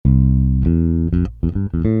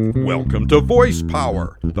Welcome to Voice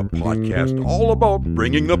Power, the podcast all about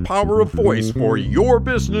bringing the power of voice for your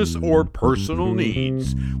business or personal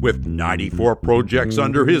needs. With 94 projects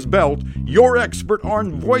under his belt, your expert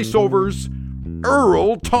on voiceovers,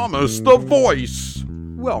 Earl Thomas the Voice.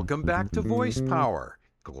 Welcome back to Voice Power.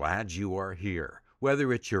 Glad you are here,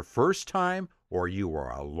 whether it's your first time or you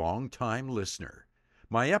are a long-time listener.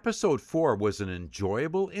 My episode 4 was an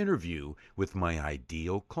enjoyable interview with my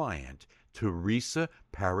ideal client, Teresa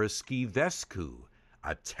Paraschivescu,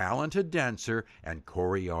 a talented dancer and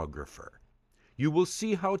choreographer. You will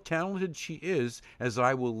see how talented she is as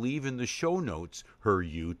I will leave in the show notes her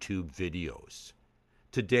YouTube videos.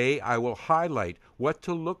 Today I will highlight what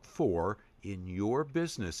to look for in your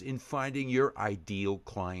business in finding your ideal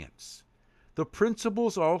clients. The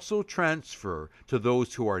principles also transfer to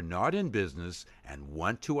those who are not in business and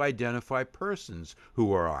want to identify persons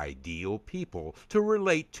who are ideal people to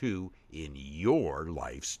relate to in your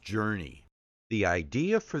life's journey. The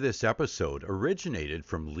idea for this episode originated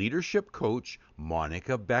from leadership coach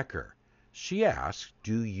Monica Becker. She asked,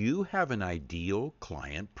 "Do you have an ideal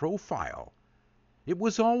client profile?" It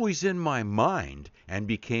was always in my mind and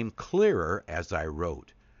became clearer as I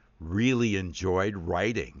wrote. Really enjoyed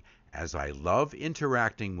writing, as I love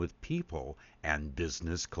interacting with people and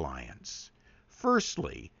business clients.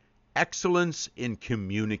 Firstly, excellence in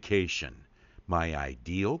communication. My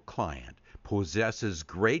ideal client possesses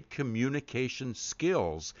great communication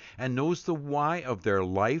skills and knows the why of their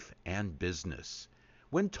life and business.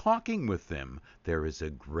 When talking with them, there is a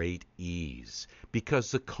great ease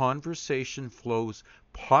because the conversation flows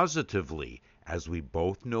positively as we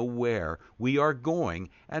both know where we are going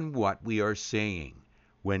and what we are saying.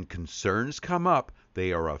 When concerns come up,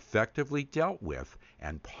 they are effectively dealt with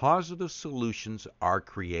and positive solutions are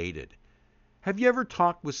created. Have you ever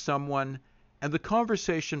talked with someone and the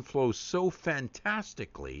conversation flows so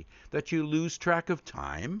fantastically that you lose track of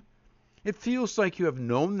time? It feels like you have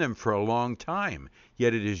known them for a long time,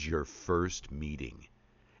 yet it is your first meeting.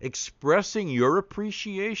 Expressing your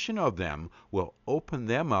appreciation of them will open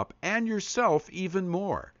them up and yourself even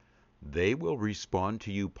more. They will respond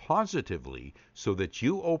to you positively so that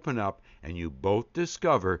you open up and you both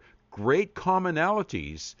discover great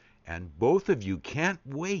commonalities and both of you can't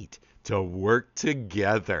wait to work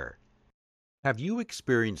together. Have you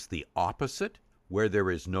experienced the opposite, where there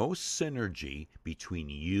is no synergy between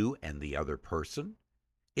you and the other person?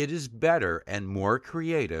 It is better and more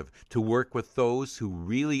creative to work with those who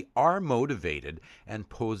really are motivated and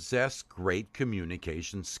possess great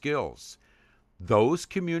communication skills. Those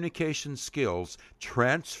communication skills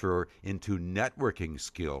transfer into networking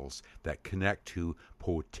skills that connect to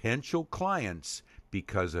potential clients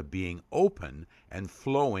because of being open and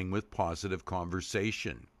flowing with positive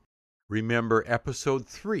conversation. Remember episode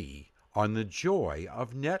 3 on the joy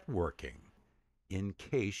of networking, in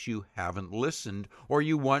case you haven't listened or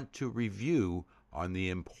you want to review on the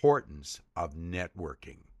importance of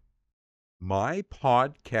networking. My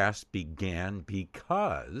podcast began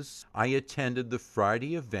because I attended the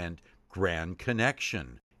Friday event Grand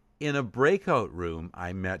Connection. In a breakout room,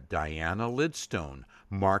 I met Diana Lidstone,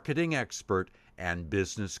 marketing expert and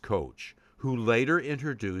business coach, who later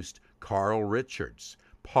introduced Carl Richards,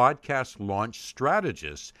 podcast launch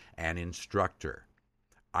strategist and instructor.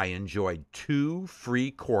 I enjoyed 2 free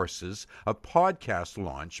courses of podcast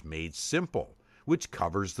launch made simple, which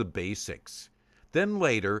covers the basics. Then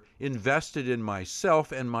later invested in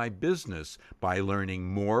myself and my business by learning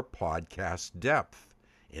more podcast depth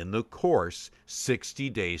in the course 60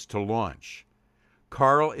 Days to Launch.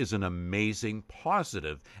 Carl is an amazing,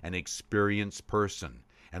 positive, and experienced person,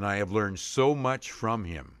 and I have learned so much from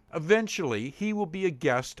him. Eventually, he will be a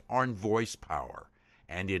guest on Voice Power,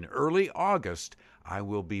 and in early August, I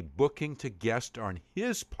will be booking to guest on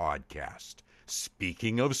his podcast,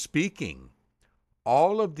 Speaking of Speaking.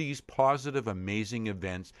 All of these positive, amazing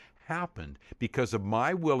events happened because of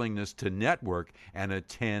my willingness to network and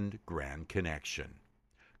attend Grand Connection.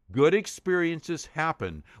 Good experiences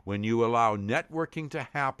happen when you allow networking to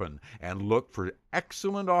happen and look for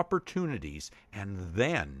excellent opportunities and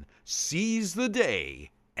then seize the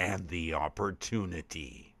day and the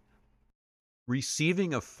opportunity.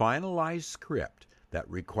 Receiving a finalized script that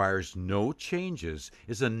requires no changes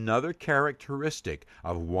is another characteristic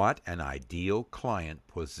of what an ideal client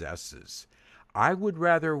possesses. I would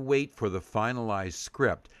rather wait for the finalized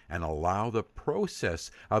script and allow the process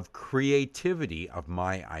of creativity of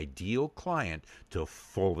my ideal client to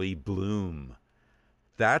fully bloom.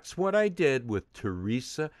 That's what I did with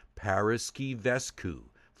Teresa Paraschivescu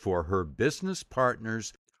for her business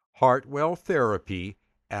partners Heartwell Therapy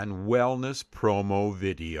and Wellness promo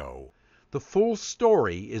video. The full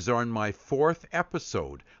story is on my 4th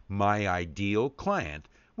episode, My Ideal Client,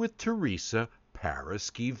 with Teresa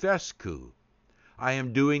Paraschivescu. I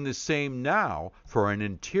am doing the same now for an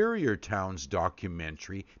Interior Towns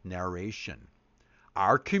documentary narration.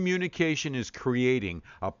 Our communication is creating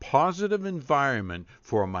a positive environment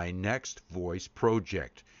for my next voice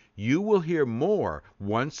project. You will hear more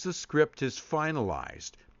once the script is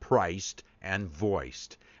finalized, priced, and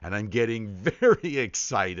voiced. And I'm getting very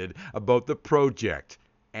excited about the project.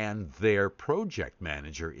 And their project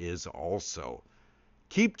manager is also.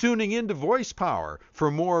 Keep tuning in to Voice Power for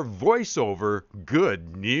more voiceover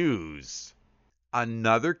good news.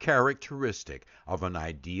 Another characteristic of an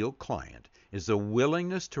ideal client is a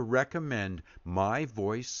willingness to recommend my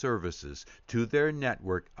voice services to their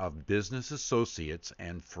network of business associates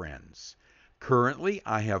and friends. Currently,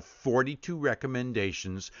 I have 42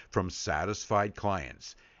 recommendations from satisfied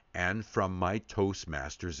clients and from my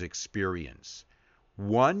Toastmasters experience.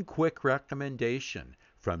 One quick recommendation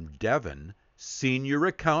from Devin, Senior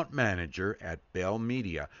Account Manager at Bell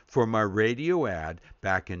Media, for my radio ad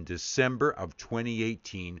back in December of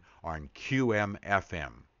 2018 on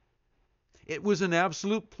QM-FM. It was an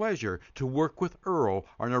absolute pleasure to work with Earl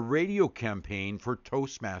on a radio campaign for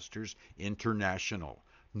Toastmasters International.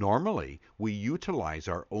 Normally, we utilize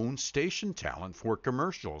our own station talent for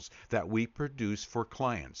commercials that we produce for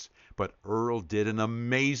clients, but Earl did an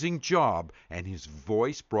amazing job and his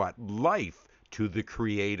voice brought life to the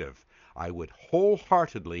creative. I would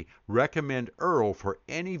wholeheartedly recommend Earl for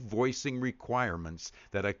any voicing requirements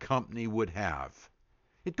that a company would have.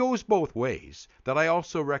 It goes both ways that I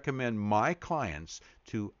also recommend my clients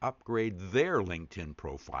to upgrade their LinkedIn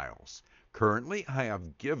profiles. Currently, I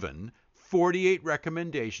have given 48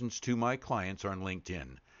 recommendations to my clients on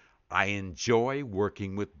LinkedIn. I enjoy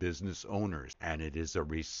working with business owners, and it is a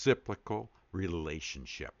reciprocal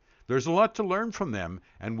relationship. There's a lot to learn from them,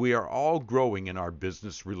 and we are all growing in our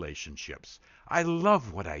business relationships. I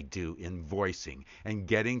love what I do in voicing and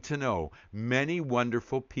getting to know many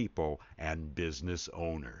wonderful people and business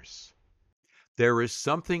owners. There is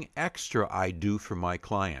something extra I do for my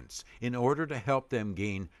clients in order to help them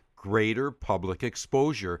gain greater public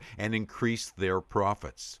exposure and increase their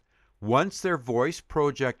profits. Once their voice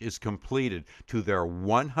project is completed to their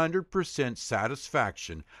 100%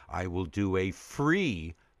 satisfaction, I will do a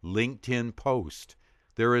free LinkedIn post.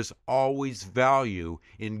 There is always value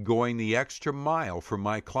in going the extra mile for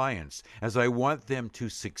my clients, as I want them to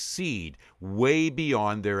succeed way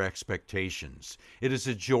beyond their expectations. It is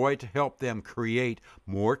a joy to help them create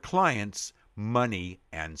more clients, money,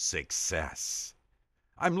 and success.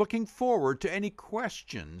 I'm looking forward to any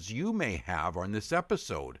questions you may have on this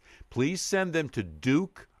episode. Please send them to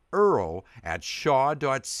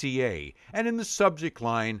dukeearl@shaw.ca and in the subject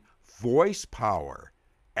line, Voice Power.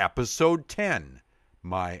 Episode 10,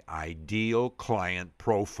 My Ideal Client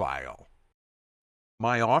Profile.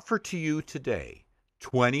 My offer to you today,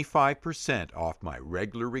 25% off my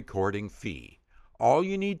regular recording fee. All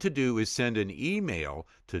you need to do is send an email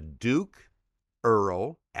to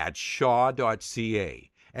dukeearl@shaw.ca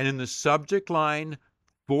and in the subject line,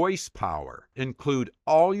 Voice Power. Include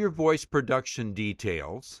all your voice production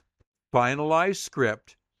details, finalized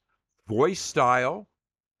script, voice style,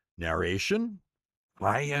 narration,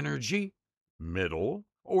 high energy, middle,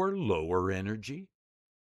 or lower energy,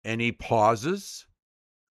 any pauses,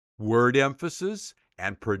 word emphasis,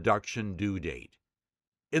 and production due date.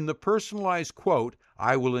 In the personalized quote,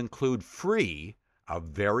 I will include free a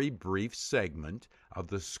very brief segment of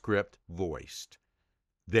the script voiced.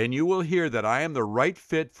 Then you will hear that I am the right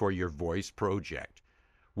fit for your voice project.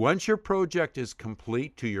 Once your project is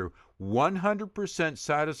complete to your 100%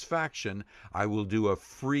 satisfaction, I will do a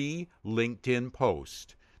free LinkedIn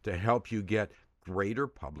post to help you get greater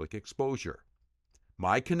public exposure.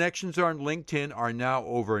 My connections on LinkedIn are now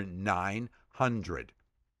over 900.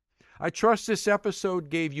 I trust this episode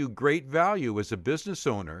gave you great value as a business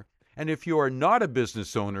owner, and if you are not a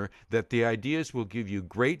business owner, that the ideas will give you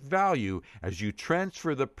great value as you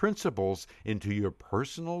transfer the principles into your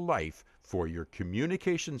personal life for your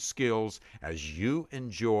communication skills as you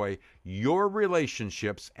enjoy your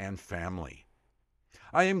relationships and family.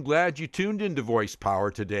 I am glad you tuned into Voice Power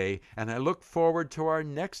today, and I look forward to our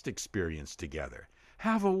next experience together.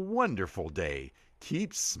 Have a wonderful day.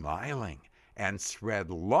 Keep smiling and spread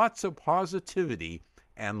lots of positivity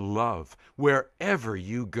and love wherever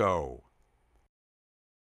you go.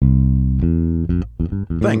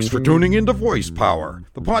 Thanks for tuning into Voice Power,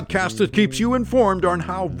 the podcast that keeps you informed on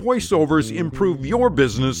how voiceovers improve your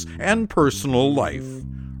business and personal life.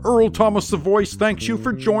 Earl Thomas the Voice thanks you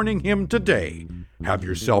for joining him today. Have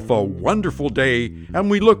yourself a wonderful day, and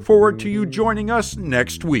we look forward to you joining us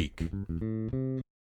next week.